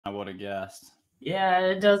I would have guessed. Yeah,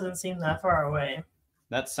 it doesn't seem that far away.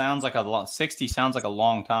 That sounds like a lot. 60 sounds like a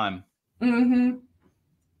long time. Mm-hmm.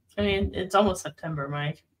 I mean, it's almost September,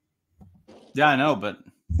 Mike. Yeah, I know, but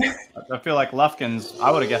I feel like Lufkin's. I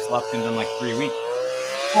would have guessed Lufkin's in like 3 weeks.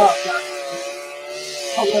 Oh, God.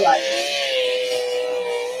 Oh, will I?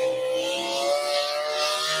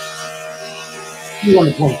 You want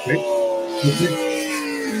to point, right?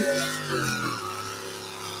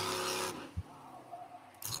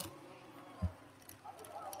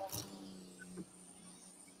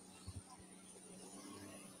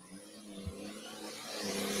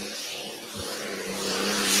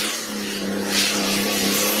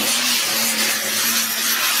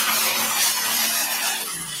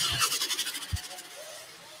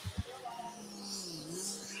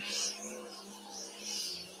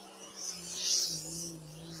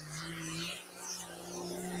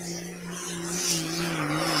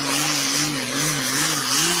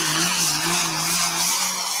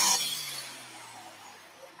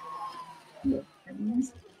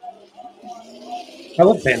 I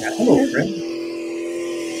love saying that. Hello, friend.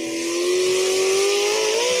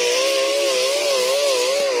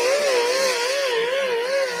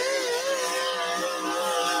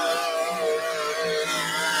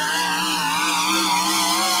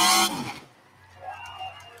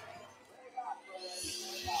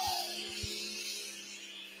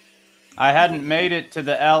 I hadn't made it to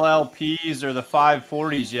the LLPs or the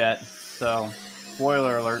 540s yet, so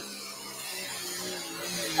spoiler alert.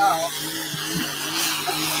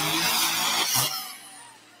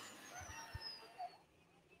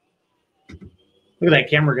 Look at that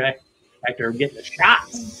camera guy back there getting the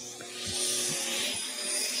shots.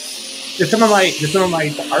 Did some of my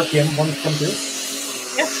RPM ones come through?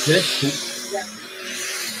 Yeah. Did it? Yeah.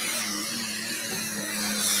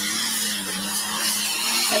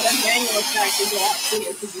 And then manual track is a lot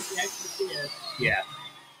cleaner because you can actually see it. Yeah.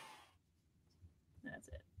 That's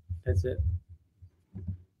it. That's it.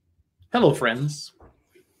 Hello, friends.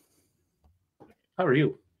 How are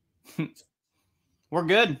you? We're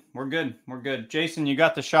good. We're good. We're good. Jason, you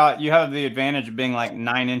got the shot. You have the advantage of being like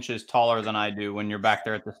 9 inches taller than I do when you're back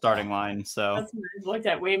there at the starting line. So That's nice. Look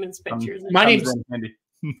at Wayman's pictures. My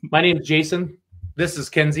name's Jason. This is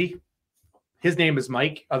Kenzie. His name is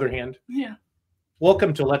Mike. Other hand. Yeah.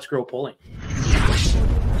 Welcome to Let's Grow Pulling.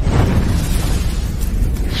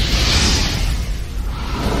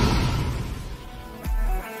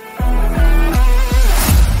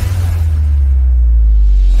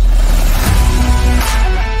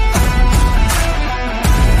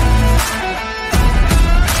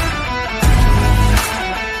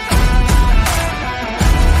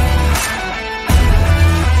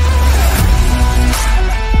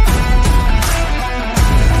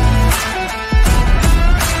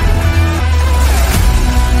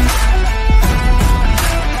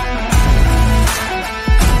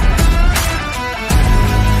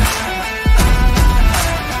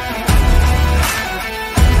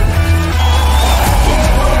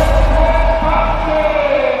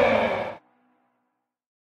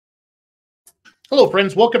 Hello,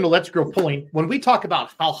 friends. Welcome to Let's Grow Pulling. When we talk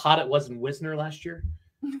about how hot it was in Wisner last year,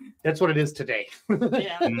 that's what it is today.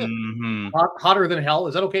 Yeah. Mhm. Hotter than hell.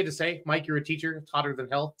 Is that okay to say? Mike, you're a teacher. It's hotter than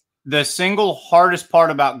hell. The single hardest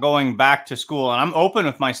part about going back to school, and I'm open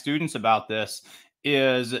with my students about this,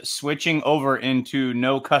 is switching over into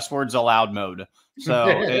no cuss words allowed mode.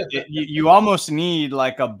 So you almost need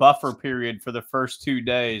like a buffer period for the first 2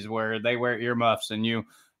 days where they wear earmuffs and you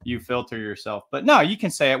filter yourself. But no, you can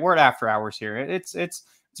say it. We're at after hours here. It's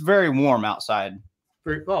very warm outside.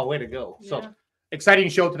 Oh, way to go. Yeah. So exciting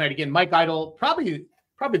show tonight. Again, Mike Idle, probably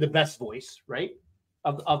the best voice, right?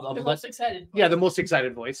 Of The most excited. Yeah, the most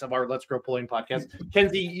excited voice of our Let's Grow Pulling podcast.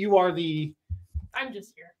 Kenzie, you are I'm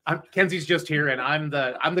just here. Kenzie's just here, and I'm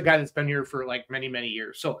the guy that's been here for like many, many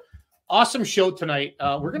years. So awesome show tonight.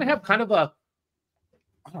 We're gonna have kind of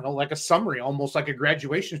like a summary, almost like a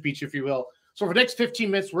graduation speech, if you will. So for the next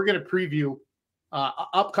 15 minutes, we're gonna preview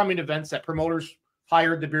upcoming events that promoters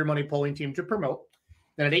hired the Beer Money Pulling team to promote.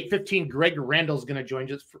 Then at 8:15, Greg Randall is gonna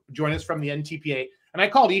join us from the NTPA. And I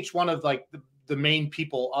called each one of like the main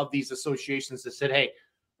people of these associations that said, hey,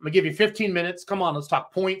 I'm gonna give you 15 minutes. Come on, let's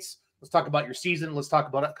talk points. Let's talk about your season. Let's talk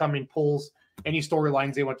about upcoming polls, any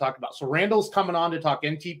storylines they want to talk about. So Randall's coming on to talk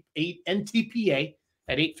NTPA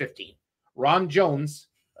at 8:15. Ron Jones,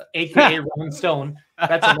 a.k.a. Ron Stone.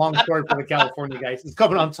 That's a long story for the California guys. He's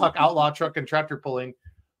coming on to talk outlaw truck and tractor pulling.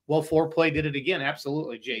 Well, Foreplay did it again.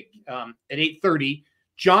 Absolutely, Jake. At 8:30,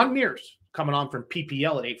 John Mears coming on from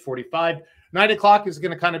PPL at 8:45. 9 o'clock is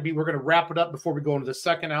going to kind of be, we're going to wrap it up before we go into the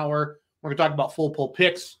second hour. We're going to talk about full pull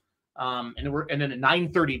picks. And then at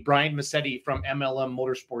 9:30, Brian Massetti from MLM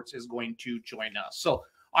Motorsports is going to join us. So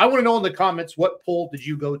I want to know in the comments, what poll did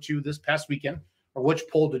you go to this past weekend, or which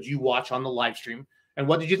poll did you watch on the live stream, and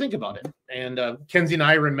what did you think about it? And Kenzie and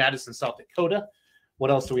I are in Madison, South Dakota. What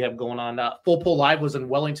else do we have going on? Full Pull Live was in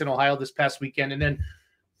Wellington, Ohio this past weekend. And then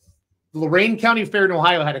Lorain County Fair in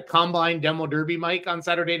Ohio had a combine demo derby, Mike, on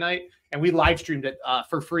Saturday night. And we live streamed it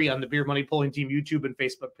for free on the Beer Money Pulling Team YouTube and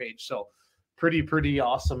Facebook page. So pretty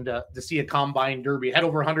awesome to see a combine derby. Had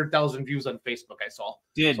over 100,000 views on Facebook, I saw.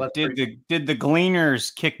 Did the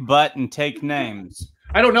Gleaners kick butt and take names?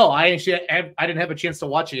 I don't know. I didn't have a chance to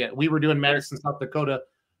watch it yet. We were doing Madison, South Dakota.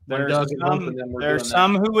 There's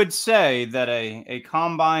some who would say that a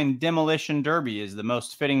combine demolition derby is the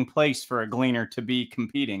most fitting place for a Gleaner to be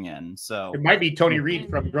competing in. So it might be Tony Reed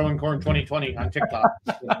from Growing Corn 2020 on TikTok,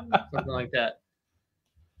 something like that.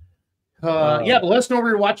 Yeah, but let us know where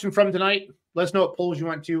you're watching from tonight. Let us know what polls you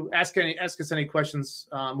went to. Ask us any questions.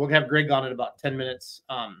 We'll have Greg on in about 10 minutes.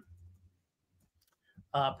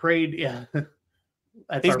 Prayed, yeah.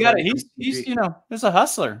 He's got it. He's he's a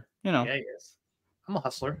hustler. Yeah, he is. I'm a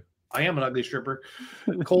hustler. I am an ugly stripper.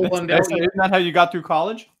 Cole Lundell. Isn't that how you got through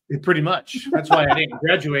college? Pretty much. That's why I didn't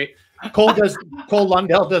graduate. Cole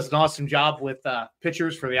Lundell does an awesome job with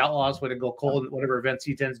pictures for the Outlaws. Way to go, Cole, whatever events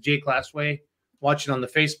he attends. J Class Way. Watching on the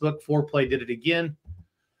Facebook. Foreplay did it again.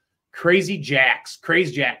 Crazy Jacks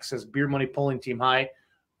says Beer Money Pulling Team High.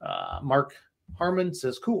 Mark Harmon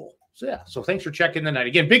says cool. So yeah. So thanks for checking the night.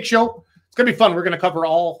 Again, big show. It's gonna be fun. We're gonna cover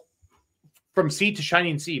all from sea to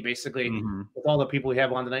shining sea, basically, with all the people we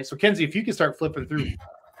have on tonight. So, Kenzie, if you can start flipping through,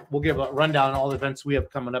 we'll give a rundown on all the events we have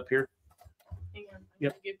coming up here. Hang on.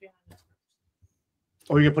 Yep.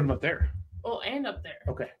 Oh, you're going to put them up there? Oh, and up there.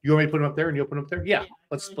 Okay. You want me to put them up there and you'll put them up there? Yeah.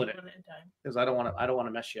 Let's split it. One at a time. Because I don't want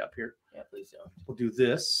to mess you up here. Yeah, please don't. We'll do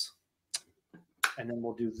this. And then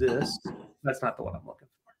we'll do this. That's not the one I'm looking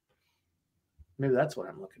for. Maybe that's what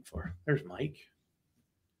I'm looking for. There's Mike.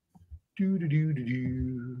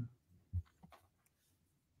 Do.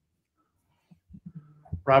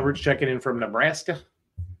 Robert's checking in from Nebraska.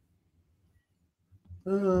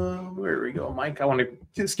 Where we go, Mike? I want to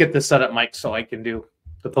just get this set up, Mike, so I can do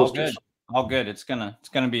the posters. All good. It's gonna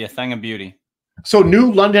be a thing of beauty. So,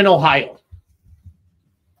 New London, Ohio,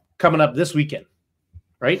 coming up this weekend,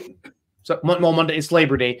 right? So, Monday. It's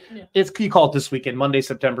Labor Day. Yeah. You call it this weekend, Monday,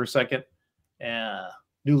 September 2nd.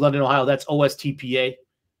 New London, Ohio. That's OSTPA.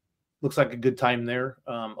 Looks like a good time there.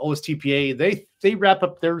 OSTPA, they wrap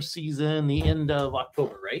up their season the end of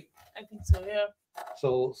October, right? I think so, yeah.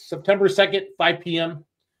 So September 2nd, 5 p.m.,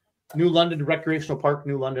 New London Recreational Park,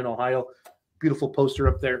 New London, Ohio. Beautiful poster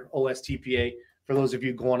up there, OSTPA, for those of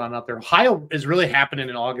you going on out there. Ohio is really happening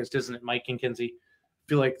in August, isn't it, Mike and Kenzie? I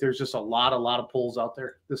feel like there's just a lot of polls out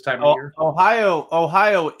there this time of year.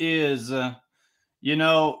 Ohio is,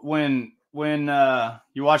 when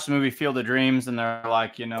you watch the movie Field of Dreams and they're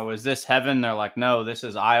like, is this heaven? They're like, no, this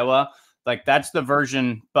is Iowa. Like, that's the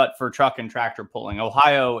version, but for truck and tractor pulling.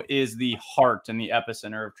 Ohio is the heart and the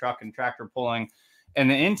epicenter of truck and tractor pulling. And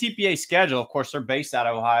the NTPA schedule, of course, they're based out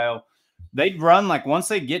of Ohio. They'd run, like, once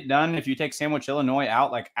they get done, if you take Sandwich, Illinois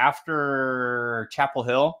out, like after Chapel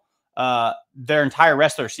Hill, their entire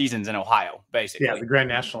rest of their season's in Ohio, basically. Yeah, the Grand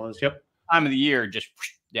National is, yep. Time of the year, just,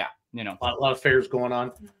 yeah. A lot of fairs going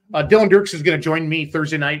on. Dylan Dirks is going to join me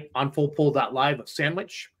Thursday night on FullPull.live of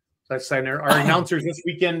Sandwich. So that's sign there. Our announcers this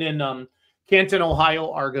weekend in Canton,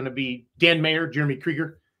 Ohio are going to be Dan Mayer, Jeremy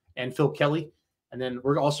Krieger, and Phil Kelly. And then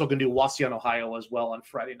we're also going to do Wauseon, Ohio as well on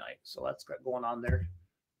Friday night. So that's got going on there.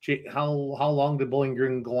 Jake, how long did Bowling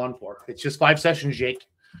Green go on for? It's just 5 sessions, Jake.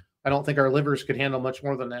 I don't think our livers could handle much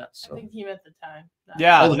more than that. So I think he meant the time.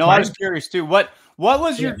 Yeah, I was curious too. What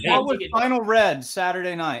was your final read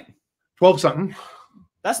Saturday night? 12 something.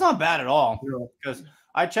 That's not bad at all. Because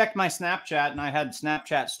I checked my Snapchat and I had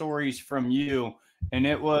Snapchat stories from you, and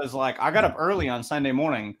it was like I got up early on Sunday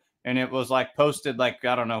morning and it was like posted like,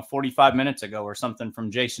 I don't know, 45 minutes ago or something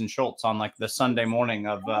from Jason Schultz on like the Sunday morning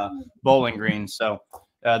of Bowling Green. So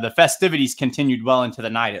the festivities continued well into the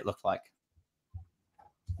night, it looked like.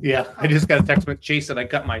 Yeah, I just got a text with Chase that I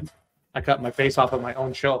cut my face off of my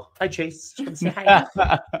own show. Hi, Chase. Say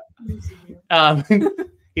hi.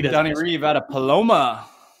 He does. Johnny Reeve out of Paloma.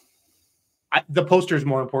 The poster is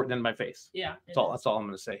more important than my face. Yeah. That's all I'm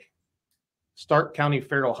going to say. Stark County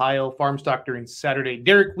Fair, Ohio, farm stock during Saturday.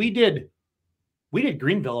 Derek, we did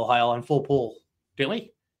Greenville, Ohio on Full Pull, didn't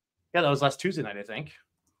we? Yeah, that was last Tuesday night, I think.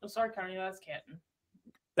 Oh, Stark County, that's Canton.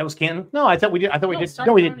 That was Canton? No, I thought we did. Stark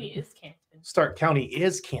County is Canton. Stark County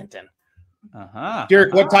is Canton. Uh-huh.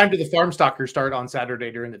 Derek, what time did the farm stalkers start on Saturday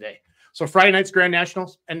during the day? So Friday night's Grand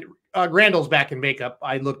Nationals, and Randall's back in makeup.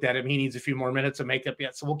 I looked at him; he needs a few more minutes of makeup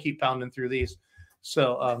yet, so we'll keep pounding through these.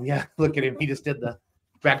 So yeah, look at him; he just did the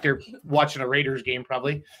back there watching a Raiders game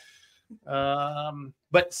probably.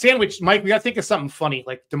 But sandwich, Mike, we got to think of something funny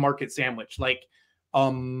like to market sandwich, like how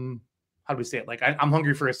do we say it? Like I'm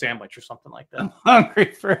hungry for a sandwich or something like that. I'm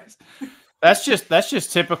hungry for it. That's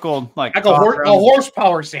just typical like a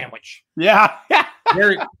horsepower sandwich. Yeah.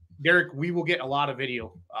 Derek, we will get a lot of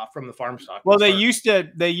video from the farm stock. Well, they used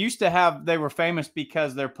to have, they were famous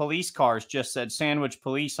because their police cars just said "Sandwich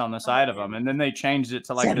Police" on the side of them, and then they changed it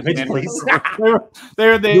to like Sandwich the Police.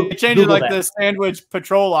 they changed Google it like that. the Sandwich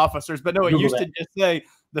Patrol Officers, but no, it Google used that. to just say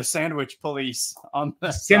the Sandwich Police on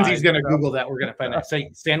the Cindy's side. gonna Google that. We're gonna find out.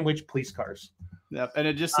 Say sandwich police cars. Yep, and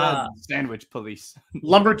it just said Sandwich Police.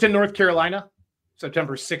 Lumberton, North Carolina,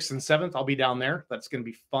 September 6th and 7th. I'll be down there. That's gonna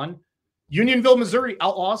be fun. Unionville, Missouri,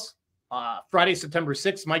 Outlaws. Friday, September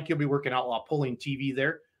 6th. Mike, you'll be working Outlaw Pulling TV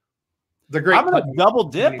there. The great. I'm gonna double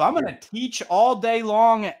dip. I'm gonna teach all day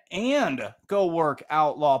long and go work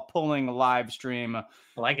Outlaw Pulling live stream. I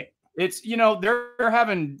like it. It's, they're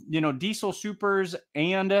having, diesel supers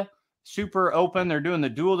and super open. They're doing the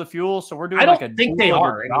dual to fuel. So we're doing I don't like a think they dual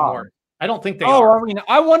are job. anymore. I don't think they are. I mean,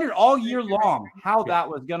 I wondered all year long how that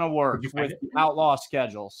was gonna work Did you find with the Outlaw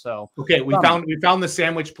schedule. So okay, we found the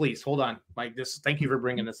sandwich police. Hold on, Mike. Thank you for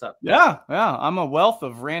bringing this up. yeah. I'm a wealth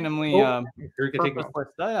of randomly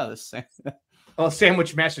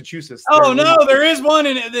Sandwich, Massachusetts. Oh no, there is one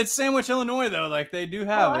in it that's Sandwich, Illinois, though. Like they do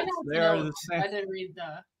have it. They are the same. I didn't read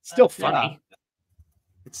the. Still funny.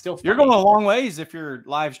 It's still funny. You're going a long ways if you're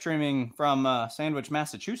live streaming from Sandwich,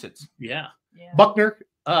 Massachusetts. Yeah. Buckner,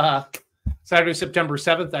 Saturday, September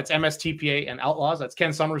 7th. That's MSTPA and Outlaws. That's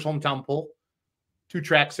Ken Summers' hometown pull. 2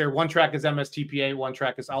 tracks there. 1 track is MSTPA, 1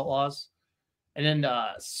 track is Outlaws. And then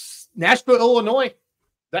Nashville, Illinois.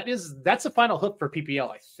 That's the final hook for PPL,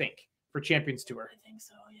 I think, for Champions Tour. I think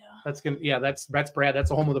so, yeah. That's Brad. That's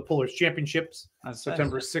the home of the Pullers Championships. That's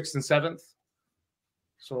September 6th and 7th.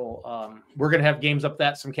 So we're gonna have games up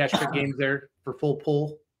that, some cash pick games there for full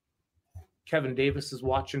pull. Kevin Davis is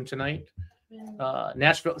watching tonight.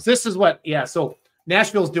 Nashville. This is what, so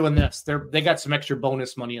Nashville's doing this. They got some extra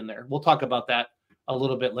bonus money in there. We'll talk about that a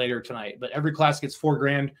little bit later tonight. But every class gets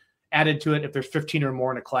 $4,000 added to it if there's 15 or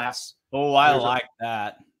more in a class. Oh, I like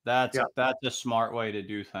that. That's a smart way to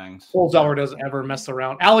do things. Holzhauer doesn't ever mess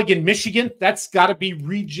around. Allegan, Michigan. That's got to be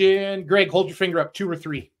region. Greg, hold your finger up. 2 or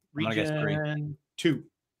 3. Region 2.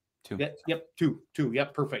 2. Yep, 2.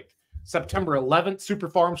 Yep, perfect. September 11th. Super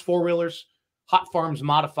Farms 4-wheelers, Hot Farms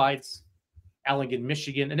Modifieds. Allegan,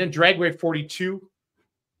 Michigan, and then Dragway 42.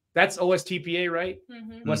 That's OSTPA, right?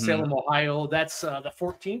 Mm-hmm. West Salem, Ohio. That's the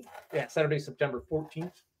 14th. Yeah, Saturday, September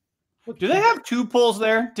 14th. Do they have 2 pulls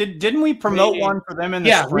there? Didn't we promote one for them in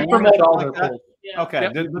the spring? We promote all their pulls. Yeah.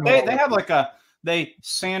 Okay, Yep, they have like they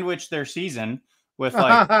sandwich their season with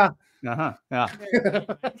like yeah.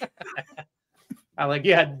 I like,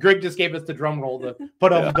 Greg just gave us the drum roll to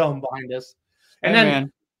put on the dome behind us. And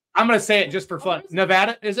then I'm going to say it just for fun.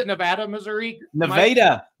 Nevada. Is it Nevada, Missouri?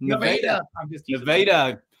 Nevada. I'm just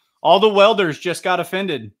Nevada. All the welders just got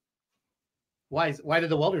offended. Why did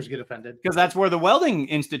the welders get offended? Because that's where the Welding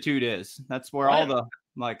Institute is. That's where all the,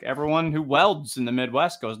 everyone who welds in the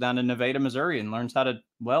Midwest goes down to Nevada, Missouri and learns how to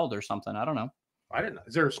weld or something. I don't know. I didn't know.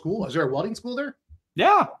 Is there a school? Is there a welding school there?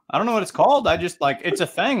 Yeah. I don't know what it's called. I just it's a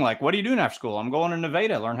thing. Like, what are you doing after school? I'm going to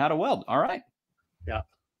Nevada, learn how to weld. All right. Yeah.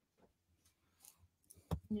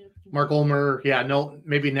 Mark Ulmer,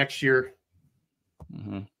 maybe next year.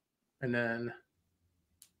 Mm-hmm. And then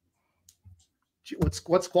what's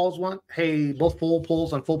Squalls want? Hey, both full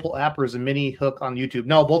pulls on Full Pull app, or is a mini hook on YouTube?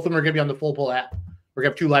 No, both of them are going to be on the Full Pull app. We're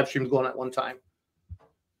going to have 2 live streams going at one time.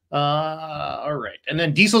 All right. And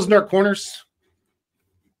then Diesel's Dark Corners,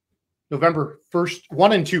 November 1st,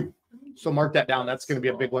 1 and 2. So mark that down. That's going to be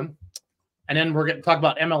a big one. And then we're going to talk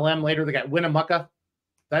about MLM later. They got Winnemucca.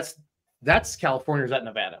 That's California. Or is that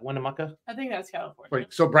Nevada? Winnemucca? I think that's California.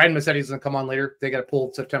 Right. So Brian Massetti's going to come on later. They got a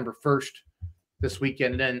pull September 1st this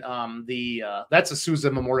weekend. And then that's a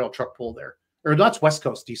Sousa Memorial truck pull there. Or that's West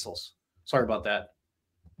Coast Diesels. Sorry about that.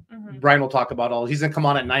 Mm-hmm. Brian will talk about all. He's going to come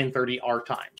on at 9:30 our time.